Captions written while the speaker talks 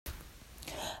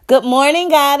Good morning,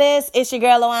 Goddess. It's your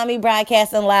girl, Loami,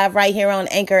 broadcasting live right here on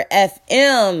Anchor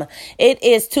FM. It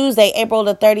is Tuesday, April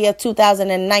the 30th,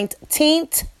 2019.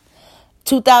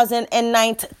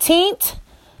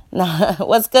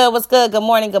 What's good? What's good? Good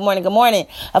morning, good morning, good morning.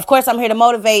 Of course, I'm here to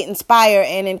motivate, inspire,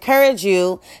 and encourage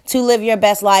you to live your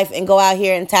best life and go out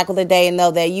here and tackle the day and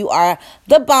know that you are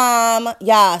the bomb.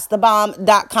 Yes,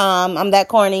 thebomb.com. I'm that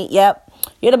corny. Yep.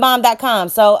 You're thebomb.com.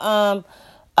 So,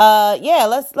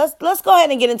 let's go ahead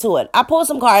and get into it. I pulled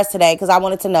some cards today because I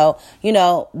wanted to know,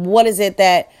 what is it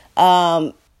that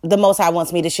the Most High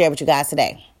wants me to share with you guys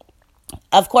today.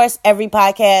 Of course, every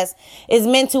podcast is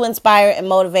meant to inspire and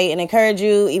motivate and encourage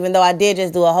you, even though I did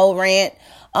just do a whole rant.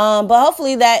 But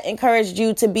hopefully that encouraged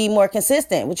you to be more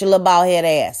consistent with your little bald head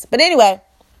ass. But anyway,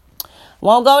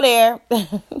 won't go there.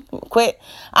 Quit.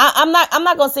 I'm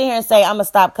not gonna sit here and say I'm gonna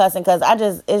stop cussing because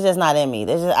it's just not in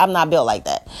me. I'm not built like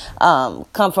that.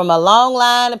 Come from a long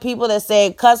line of people that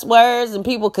say cuss words and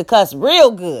people could cuss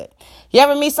real good. You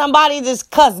ever meet somebody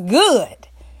just cuss good?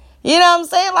 You know what I'm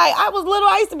saying? Like I was little,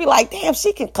 I used to be like, damn,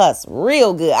 she can cuss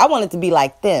real good. I wanted to be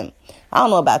like them. I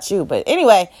don't know about you, but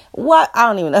anyway, I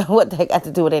don't even know what they got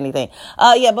to do with anything.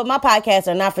 But my podcasts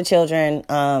are not for children.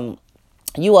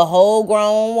 You a whole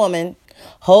grown woman,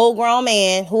 whole grown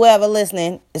man, whoever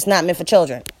listening, it's not meant for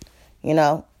children.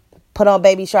 Put on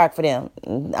Baby Shark for them.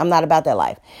 I'm not about that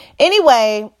life.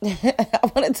 Anyway,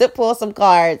 I wanted to pull some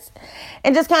cards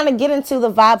and just kind of get into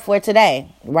the vibe for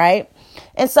today, right?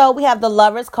 And so we have the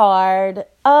Lover's card.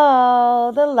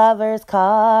 Oh, the Lover's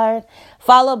card.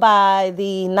 Followed by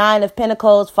the Nine of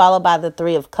Pentacles, followed by the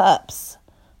Three of Cups.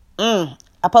 I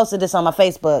posted this on my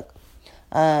Facebook.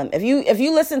 If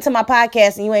you listen to my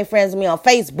podcast and you ain't friends with me on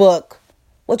Facebook,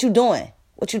 what you doing?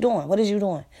 What is you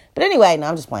doing? But anyway, no,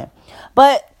 I'm just playing.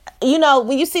 But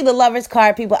when you see the Lover's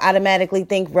card, people automatically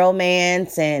think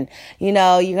romance and, you're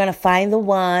going to find the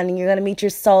one and you're going to meet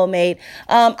your soulmate.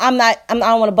 I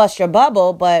don't want to bust your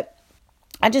bubble, but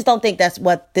I just don't think that's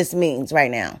what this means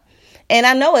right now. And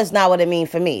I know it's not what it means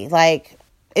for me. Like,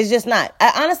 it's just not.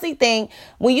 I honestly think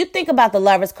when you think about the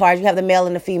Lover's card, you have the male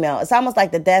and the female. It's almost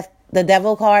like the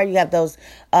devil card. You have those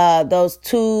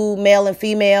two, male and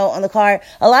female, on the card.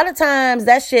 A lot of times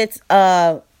that shit's,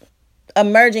 a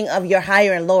merging of your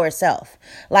higher and lower self,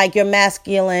 like your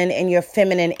masculine and your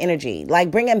feminine energy,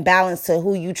 like bringing balance to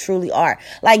who you truly are,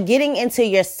 like getting into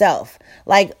yourself,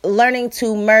 like learning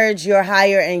to merge your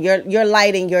higher and your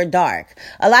light and your dark.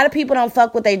 A lot of people don't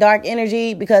fuck with their dark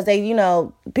energy because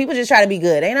people just try to be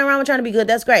good. Ain't nothing wrong with trying to be good.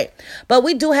 That's great. But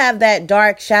we do have that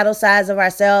dark shadow sides of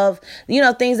ourselves,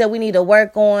 things that we need to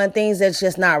work on, things that's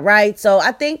just not right. So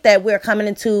I think that we're coming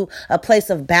into a place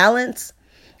of balance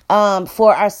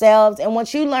for ourselves. And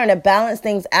once you learn to balance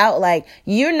things out, like,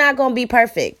 you're not going to be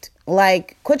perfect.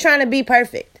 Like, quit trying to be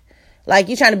perfect. Like,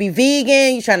 you're trying to be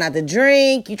vegan, you try not to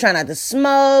drink, you try not to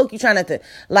smoke, you try not to,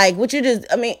 like, not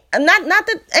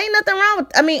that, ain't nothing wrong with,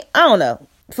 I don't know.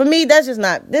 For me, this is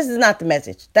not the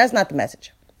message. That's not the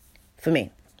message for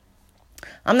me.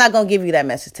 I'm not going to give you that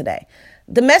message today.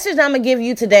 The message I'm going to give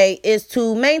you today is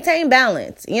to maintain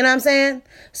balance. You know what I'm saying?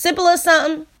 Simple as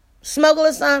something, smoke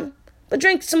as something. But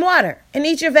drink some water and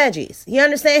eat your veggies. You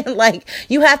understand? Like,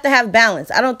 you have to have balance.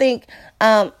 I think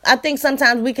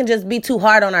sometimes we can just be too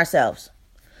hard on ourselves.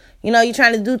 You're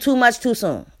trying to do too much too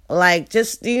soon. Like,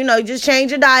 just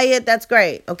change your diet. That's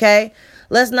great. Okay.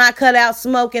 Let's not cut out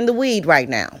smoking the weed right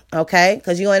now. Okay.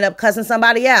 Because you end up cussing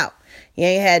somebody out. You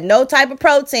ain't had no type of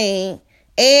protein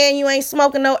and you ain't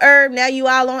smoking no herb. Now you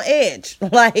all on edge.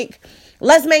 Like,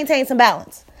 let's maintain some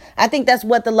balance. I think that's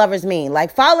what the lovers mean.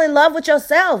 Like, fall in love with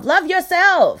yourself. Love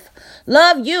yourself.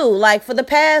 Love you. Like, for the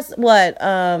past,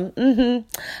 I've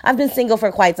been single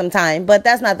for quite some time, but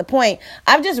that's not the point.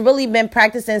 I've just really been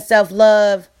practicing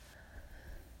self-love.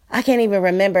 I can't even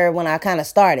remember when I kind of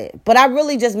started, but I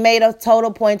really just made a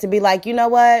total point to be like, you know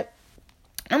what?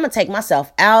 I'm going to take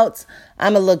myself out.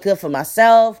 I'm going to look good for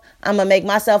myself. I'm going to make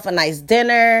myself a nice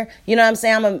dinner. You know what I'm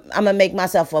saying? I'm going to make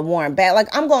myself a warm bath. Like,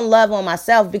 I'm going to love on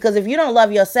myself, because if you don't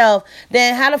love yourself,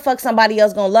 then how the fuck somebody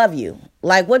else going to love you?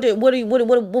 Like, what you doing?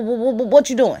 What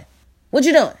you doing? What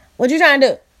you trying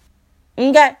to do?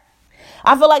 Okay.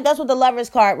 I feel like that's what the Lover's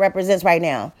card represents right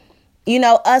now.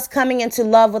 Us coming into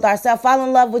love with ourselves, fall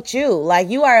in love with you. Like,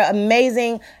 you are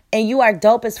amazing and you are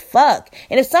dope as fuck.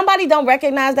 And if somebody don't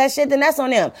recognize that shit, then that's on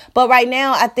them. But right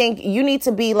now, I think you need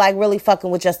to be like really fucking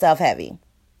with yourself heavy.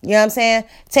 You know what I'm saying?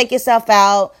 Take yourself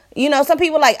out. Some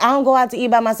people like, I don't go out to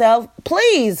eat by myself.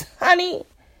 Please, honey,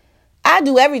 I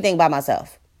do everything by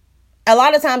myself. A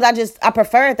lot of times I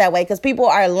prefer it that way because people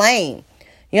are lame.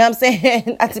 You know what I'm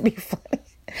saying? Not to be funny.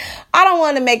 I don't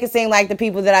want to make it seem like the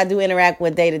people that I do interact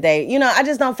with day to day, I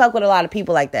just don't fuck with a lot of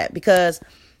people like that because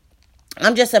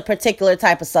I'm just a particular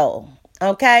type of soul.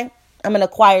 Okay? I'm an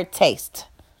acquired taste.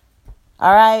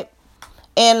 All right?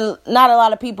 And not a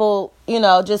lot of people,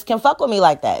 just can fuck with me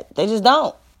like that. They just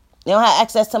don't. They don't have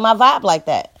access to my vibe like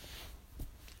that.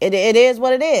 It is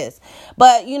what it is.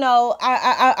 But,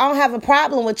 I don't have a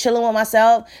problem with chilling with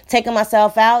myself, taking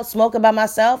myself out, smoking by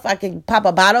myself. I can pop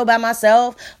a bottle by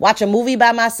myself, watch a movie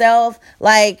by myself.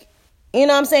 Like, what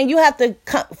I'm saying? You have to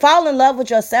fall in love with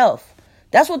yourself.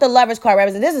 That's what the Lovers card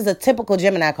represents. This is a typical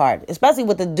Gemini card, especially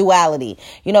with the duality.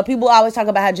 People always talk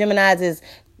about how Geminis is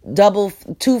double,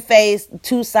 two-faced,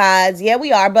 two sides. Yeah,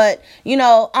 we are. But,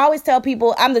 I always tell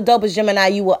people I'm the dopest Gemini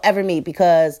you will ever meet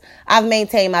because I've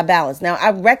maintained my balance. Now,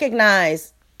 I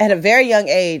recognize at a very young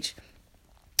age,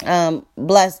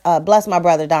 bless my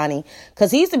brother Donnie,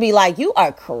 because he used to be like, you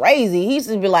are crazy. He used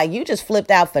to be like, you just flipped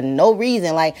out for no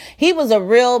reason. Like, he was a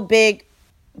real big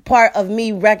part of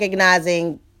me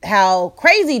recognizing how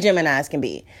crazy Geminis can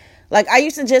be. Like, I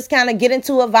used to just kind of get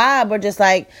into a vibe or just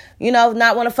like,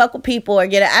 not want to fuck with people or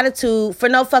get an attitude for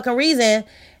no fucking reason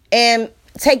and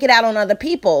take it out on other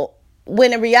people.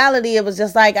 When in reality, it was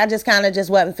just like, I just kind of just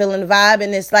wasn't feeling the vibe.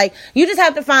 And it's like, you just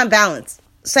have to find balance.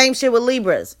 Same shit with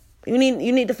Libras. You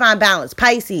need to find balance.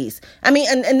 Pisces. I mean,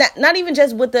 and that, not even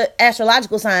just with the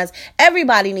astrological signs.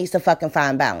 Everybody needs to fucking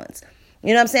find balance.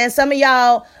 You know what I'm saying? Some of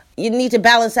y'all, you need to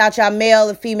balance out your male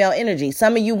and female energy.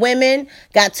 Some of you women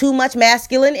got too much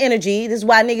masculine energy. This is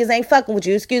why niggas ain't fucking with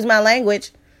you. Excuse my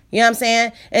language. You know what I'm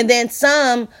saying? And then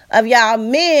some of y'all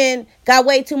men got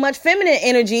way too much feminine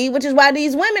energy, which is why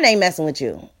these women ain't messing with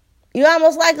you. You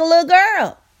almost like a little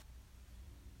girl.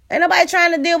 Ain't nobody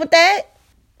trying to deal with that.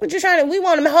 What you trying to? We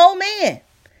want a whole man.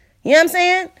 You know what I'm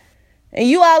saying? And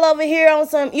you all over here on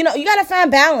some, you got to find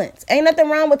balance. Ain't nothing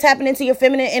wrong with tapping into your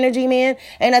feminine energy, man.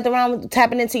 Ain't nothing wrong with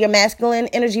tapping into your masculine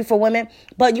energy for women.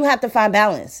 But you have to find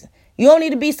balance. You don't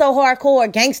need to be so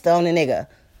hardcore gangster on a nigga.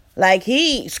 Like,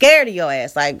 he scared of your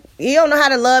ass. Like, he don't know how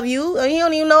to love you. Or he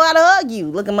don't even know how to hug you.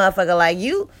 Look a motherfucker like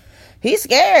you. He's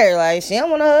scared. Like, she don't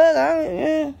want to hug. You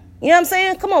know what I'm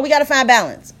saying? Come on, we got to find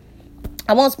balance.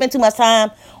 I won't spend too much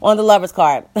time on the Lovers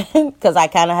card because I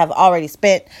kind of have already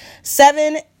spent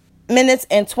 7 minutes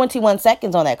and 21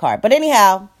 seconds on that card. But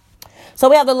anyhow, so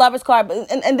we have the Lovers card,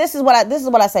 and this is what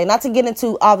I say, not to get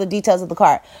into all the details of the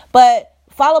card, but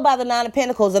followed by the Nine of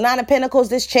Pentacles. The Nine of Pentacles,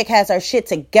 this chick has her shit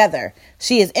together.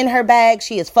 She is in her bag.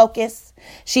 She is focused.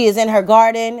 She is in her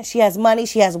garden. She has money.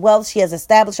 She has wealth. She has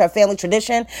established her family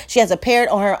tradition. She has a parrot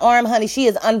on her arm, honey. She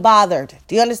is unbothered.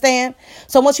 Do you understand?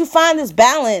 So once you find this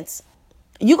balance,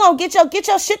 you're going to get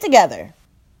your shit together.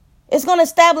 It's going to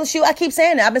establish you. I keep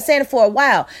saying it. I've been saying it for a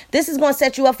while. This is going to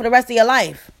set you up for the rest of your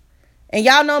life. And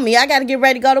y'all know me. I got to get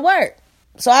ready to go to work.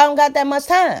 So I don't got that much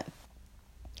time.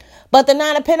 But the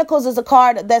Nine of Pentacles is a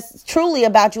card that's truly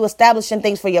about you establishing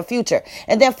things for your future.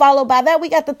 And then followed by that, we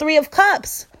got the Three of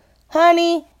Cups.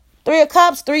 Honey, Three of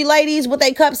Cups, 3 ladies with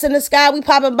their cups in the sky. We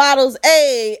popping bottles.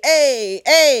 Hey, hey,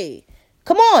 hey.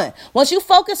 Come on. Once you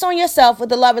focus on yourself with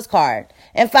the Lovers card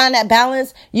and find that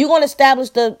balance, you're going to establish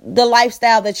the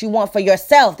lifestyle that you want for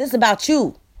yourself. This is about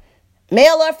you.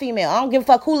 Male or female. I don't give a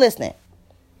fuck who listening.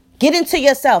 Get into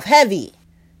yourself. Heavy.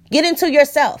 Get into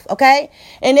yourself, okay?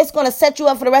 And it's going to set you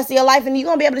up for the rest of your life, and you're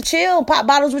going to be able to chill, pop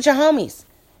bottles with your homies.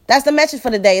 That's the message for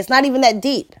the day. It's not even that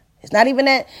deep. It's not even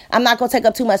that. I'm not going to take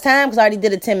up too much time because I already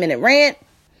did a 10-minute rant.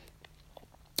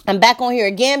 I'm back on here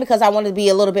again because I want to be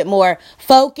a little bit more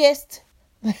focused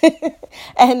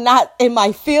and not in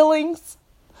my feelings.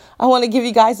 I want to give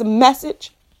you guys a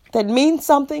message that means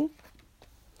something.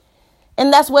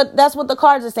 And that's what the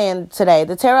cards are saying today.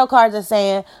 The tarot cards are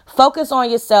saying, focus on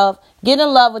yourself, get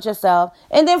in love with yourself.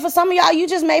 And then for some of y'all, you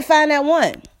just may find that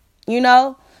one.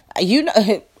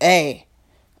 Hey,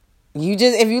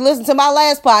 if you listen to my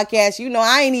last podcast,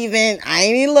 I ain't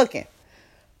even looking.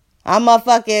 I'm a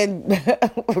fucking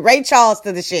Ray Charles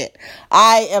to the shit.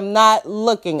 I am not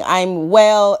looking. I'm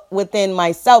well within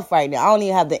myself right now. I don't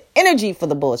even have the energy for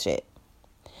the bullshit.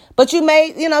 But you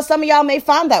may, some of y'all may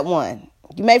find that one.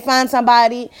 You may find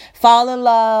somebody, fall in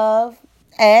love,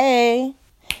 and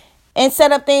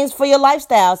set up things for your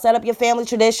lifestyle. Set up your family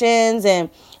traditions and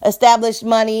establish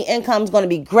money. Income's going to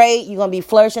be great. You're going to be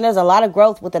flourishing. There's a lot of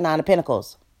growth with the Nine of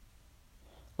Pentacles.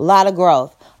 A lot of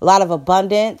growth. A lot of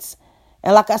abundance.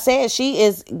 And like I said, she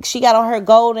got on her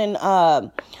golden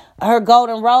robe.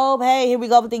 Hey, here we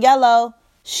go with the yellow.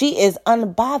 She is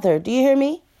unbothered. Do you hear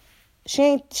me?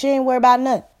 She ain't worried about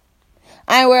nothing.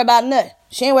 I ain't worried about nothing.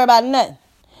 She ain't worried about nothing.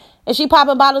 And she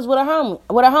popping bottles with her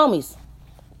homies.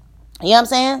 You know what I'm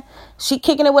saying? She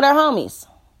kicking it with her homies.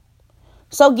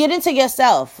 So get into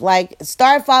yourself. Like,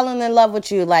 start falling in love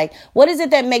with you. Like, what is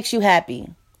it that makes you happy?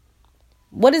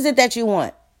 What is it that you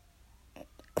want?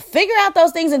 Figure out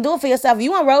those things and do it for yourself. If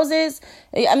you want roses,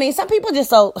 I mean, some people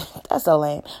just that's so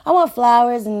lame. I want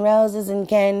flowers and roses and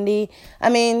candy. I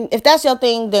mean, if that's your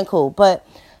thing, then cool. But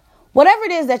whatever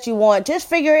it is that you want, just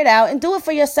figure it out and do it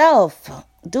for yourself.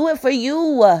 Do it for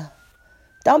you.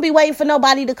 Don't be waiting for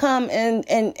nobody to come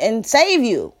and save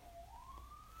you.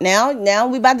 Now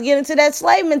we about to get into that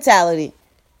slave mentality.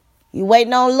 You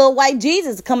waiting on little white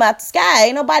Jesus to come out the sky.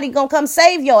 Ain't nobody gonna come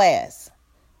save your ass.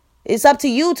 It's up to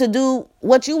you to do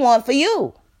what you want for you.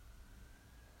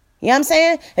 You know what I'm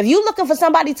saying? If you looking for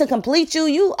somebody to complete you,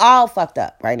 you all fucked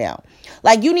up right now.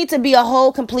 Like, you need to be a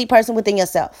whole complete person within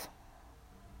yourself.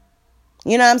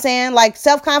 You know what I'm saying? Like,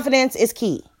 self-confidence is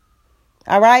key.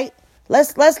 All right?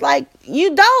 Let's like,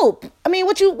 you dope. I mean,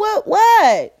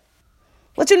 what?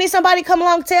 What you need somebody to come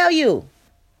along and tell you?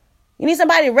 You need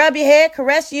somebody to rub your head,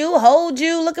 caress you, hold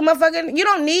you, look at motherfucking. You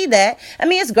don't need that. I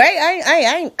mean, it's great.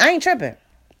 I ain't tripping.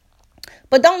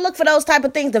 But don't look for those type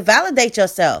of things to validate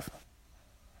yourself.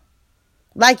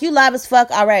 Like, you live as fuck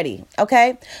already.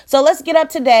 Okay? So let's get up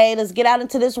today. Let's get out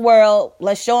into this world.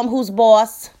 Let's show them who's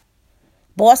boss.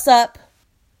 Boss up.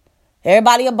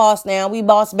 Everybody a boss now. We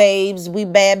boss babes. We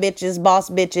bad bitches, boss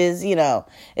bitches. You know,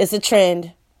 it's a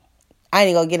trend. I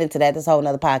ain't gonna get into that. This whole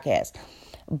nother podcast.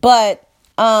 But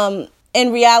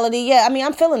in reality, yeah, I mean,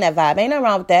 I'm feeling that vibe. Ain't nothing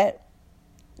wrong with that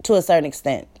to a certain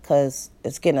extent, because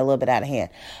it's getting a little bit out of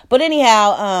hand. But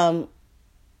anyhow,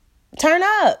 turn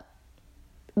up.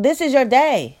 This is your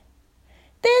day.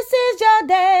 This is your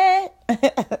day.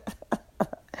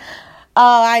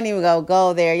 Oh, I ain't even gonna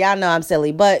go there. Y'all know I'm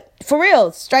silly. But for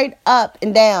real, straight up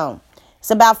and down.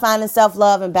 It's about finding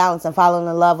self-love and balance and falling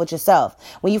in love with yourself.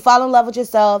 When you fall in love with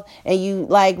yourself and you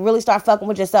like really start fucking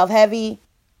with yourself heavy,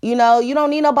 you know, you don't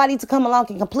need nobody to come along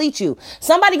and complete you.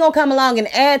 Somebody gonna come along and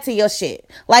add to your shit.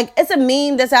 Like, it's a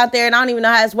meme that's out there and I don't even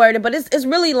know how it's worded, but it's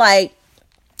really like,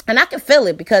 and I can feel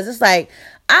it because it's like,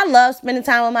 I love spending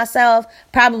time with myself,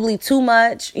 probably too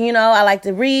much. You know, I like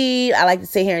to read. I like to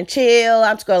sit here and chill.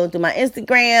 I'm scrolling through my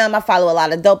Instagram. I follow a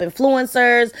lot of dope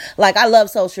influencers. Like, I love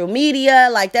social media.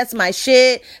 Like, that's my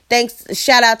shit. Thanks.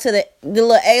 Shout out to the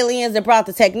little aliens that brought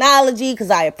the technology, because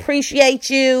I appreciate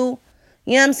you.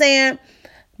 You know what I'm saying?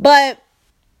 But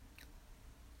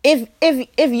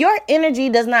if your energy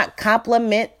does not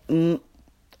complement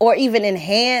or even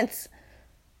enhance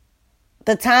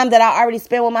the time that I already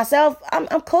spent with myself, I'm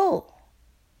cool.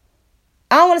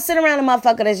 I don't want to sit around a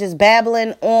motherfucker that's just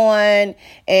babbling on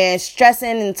and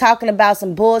stressing and talking about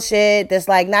some bullshit that's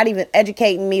like not even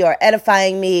educating me or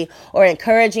edifying me or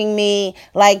encouraging me.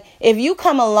 Like, if you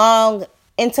come along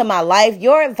into my life,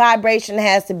 your vibration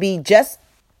has to be just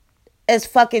as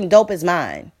fucking dope as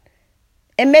mine.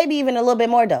 And maybe even a little bit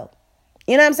more dope.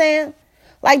 You know what I'm saying?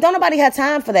 Like, don't nobody have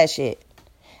time for that shit.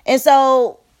 And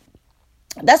so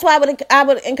that's why I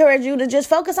would encourage you to just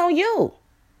focus on you.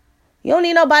 You don't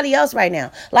need nobody else right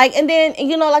now. Like, and then,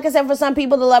 you know, like I said, for some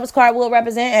people, the lover's card will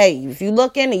represent, hey, if you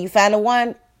looking and you find the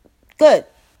one, good.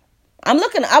 I'm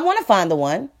looking, I want to find the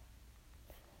one.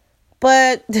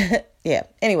 But, yeah,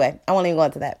 anyway, I won't even go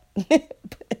into that.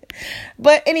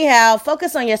 But anyhow,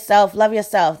 focus on yourself. Love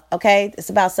yourself, okay? It's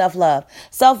about self-love.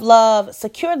 Self-love,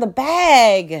 secure the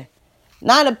bag.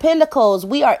 Nine of Pentacles,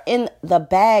 we are in the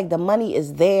bag. The money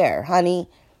is there, honey.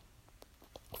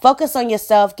 Focus on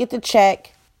yourself. Get the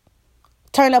check.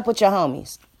 Turn up with your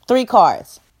homies. 3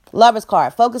 cards. Lover's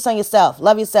card. Focus on yourself.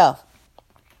 Love yourself.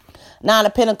 Nine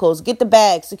of Pentacles. Get the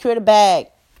bag. Secure the bag.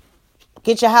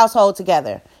 Get your household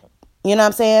together. You know what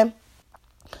I'm saying?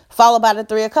 Followed by the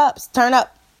 3 of Cups. Turn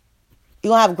up. You're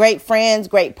going to have great friends,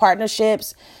 great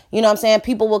partnerships. You know what I'm saying?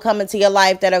 People will come into your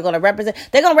life that are going to represent.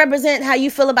 They're going to represent how you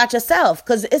feel about yourself,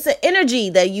 because it's an energy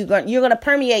that you're going to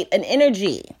permeate an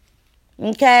energy.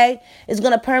 Okay? It's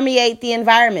going to permeate the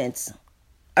environments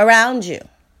around you.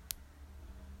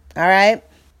 All right?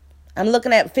 I'm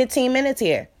looking at 15 minutes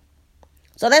here.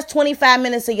 So that's 25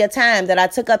 minutes of your time that I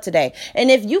took up today.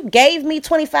 And if you gave me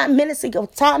 25 minutes of your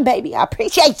time, baby, I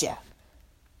appreciate you.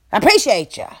 I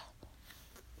appreciate you.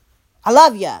 I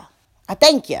love you. I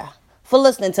thank you for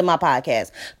listening to my podcast.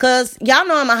 Because y'all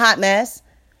know I'm a hot mess.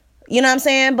 You know what I'm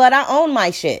saying? But I own my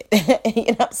shit. You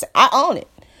know what I'm saying? I own it.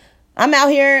 I'm out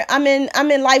here. I'm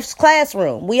in life's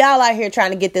classroom. We all out here trying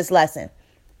to get this lesson.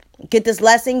 Get this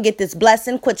lesson. Get this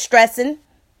blessing. Quit stressing.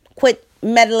 Quit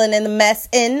meddling in the mess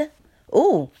in.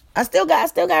 Ooh, I still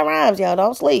got rhymes, y'all.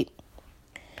 Don't sleep.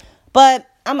 But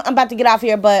I'm about to get off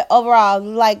here. But overall,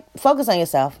 like, focus on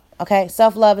yourself. Okay?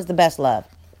 Self-love is the best love.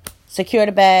 Secure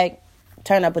the bag.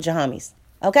 Turn up with your homies.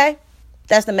 Okay?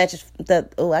 That's the message.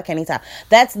 I can't even talk.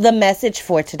 That's the message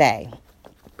for today.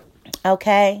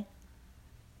 Okay?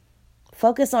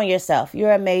 Focus on yourself.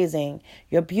 You're amazing.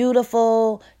 You're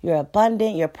beautiful. You're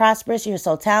abundant. You're prosperous. You're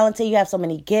so talented. You have so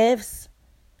many gifts.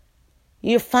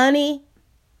 You're funny.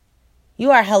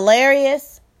 You are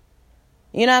hilarious.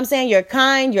 You know what I'm saying? You're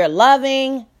kind. You're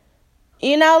loving.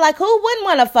 You know, like, who wouldn't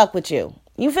want to fuck with you?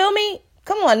 You feel me?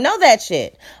 Come on, know that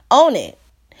shit. Own it.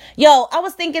 Yo, I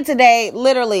was thinking today,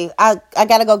 literally, I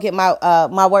got to go get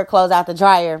my work clothes out the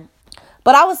dryer.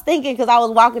 But I was thinking, because I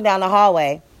was walking down the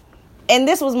hallway, and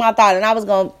this was my thought, and I was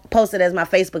going to post it as my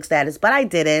Facebook status, but I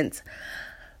didn't.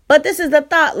 But this is the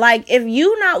thought, like, if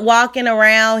you not walking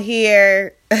around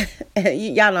here,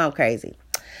 y'all know I'm crazy.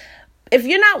 If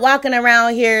you're not walking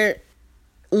around here,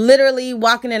 literally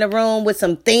walking in a room with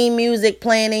some theme music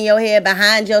playing in your head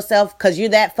behind yourself because you're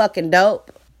that fucking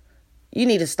dope, you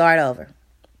need to start over.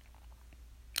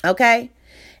 Okay?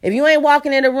 If you ain't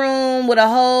walking in a room with a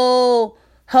whole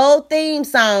theme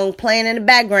song playing in the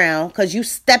background because you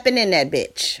stepping in that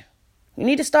bitch, you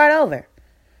need to start over.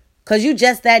 Because you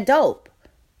just that dope.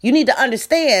 You need to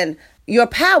understand your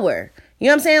power. You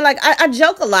know what I'm saying? Like, I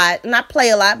joke a lot and I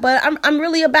play a lot, but I'm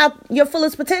really about your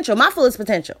fullest potential, my fullest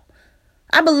potential.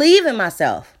 I believe in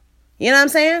myself. You know what I'm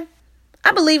saying?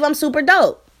 I believe I'm super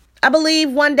dope. I believe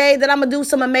one day that I'm going to do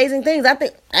some amazing things. I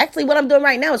think actually what I'm doing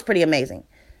right now is pretty amazing.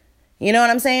 You know what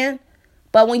I'm saying?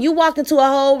 But when you walk into a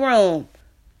whole room,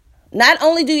 not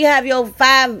only do you have your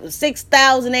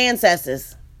 5,000-6,000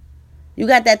 ancestors, you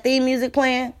got that theme music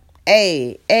playing.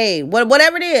 Hey,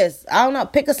 whatever it is. I don't know.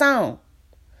 Pick a song.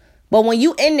 But when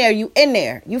you in there, you in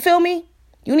there. You feel me?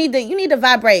 You need to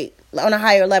vibrate on a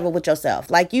higher level with yourself.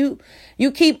 Like you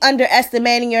keep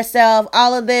underestimating yourself.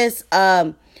 All of this,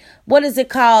 what is it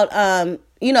called?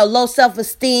 Low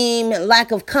self-esteem,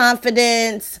 lack of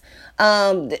confidence. We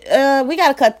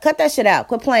gotta cut that shit out.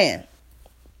 Quit playing.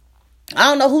 I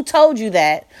don't know who told you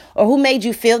that, or who made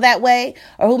you feel that way,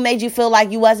 or who made you feel like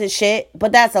you wasn't shit.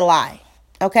 But that's a lie.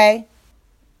 Okay,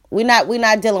 we're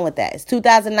not dealing with that. It's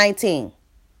 2019.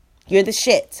 You're the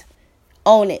shit.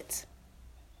 Own it.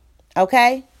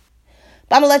 Okay?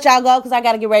 But I'm going to let y'all go because I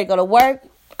got to get ready to go to work.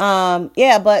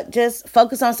 But just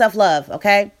focus on self-love,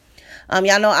 okay?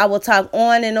 Y'all know I will talk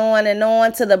on and on and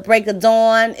on to the break of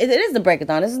dawn. It is the break of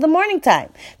dawn. This is the morning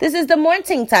time. This is the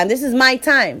morning time. This is my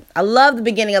time. I love the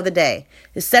beginning of the day.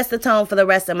 It sets the tone for the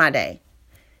rest of my day.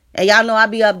 And y'all know I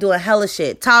be up doing hella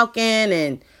shit, talking,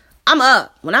 and I'm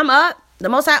up. When I'm up, the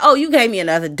most you gave me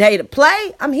another day to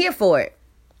play. I'm here for it.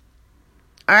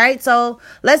 All right, so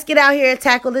let's get out here and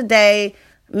tackle the day,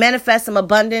 manifest some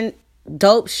abundant,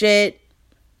 dope shit,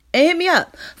 and hit me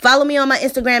up. Follow me on my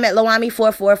Instagram at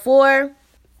Lawami444.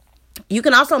 You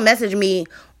can also message me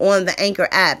on the Anchor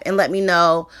app and let me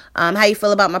know how you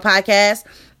feel about my podcast.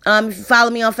 If you follow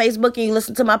me on Facebook and you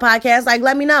listen to my podcast, like,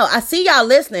 let me know. I see y'all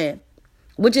listening,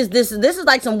 which is this is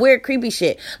like some weird, creepy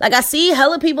shit. Like, I see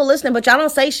hella people listening, but y'all don't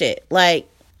say shit. Like,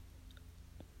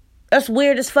 that's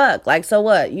weird as fuck. Like, so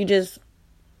what?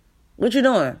 What you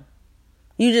doing?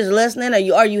 You just listening? Are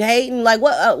you hating? Like,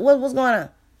 what's going on?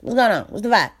 What's going on? What's the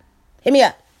vibe? Hit me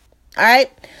up. All right?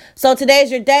 So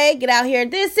today's your day. Get out here.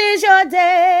 This is your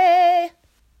day.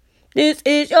 This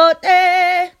is your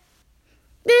day.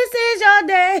 This is your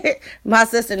day. My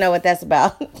sister know what that's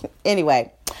about.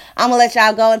 Anyway, I'm going to let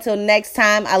y'all go until next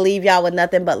time. I leave y'all with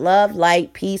nothing but love,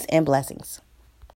 light, peace, and blessings.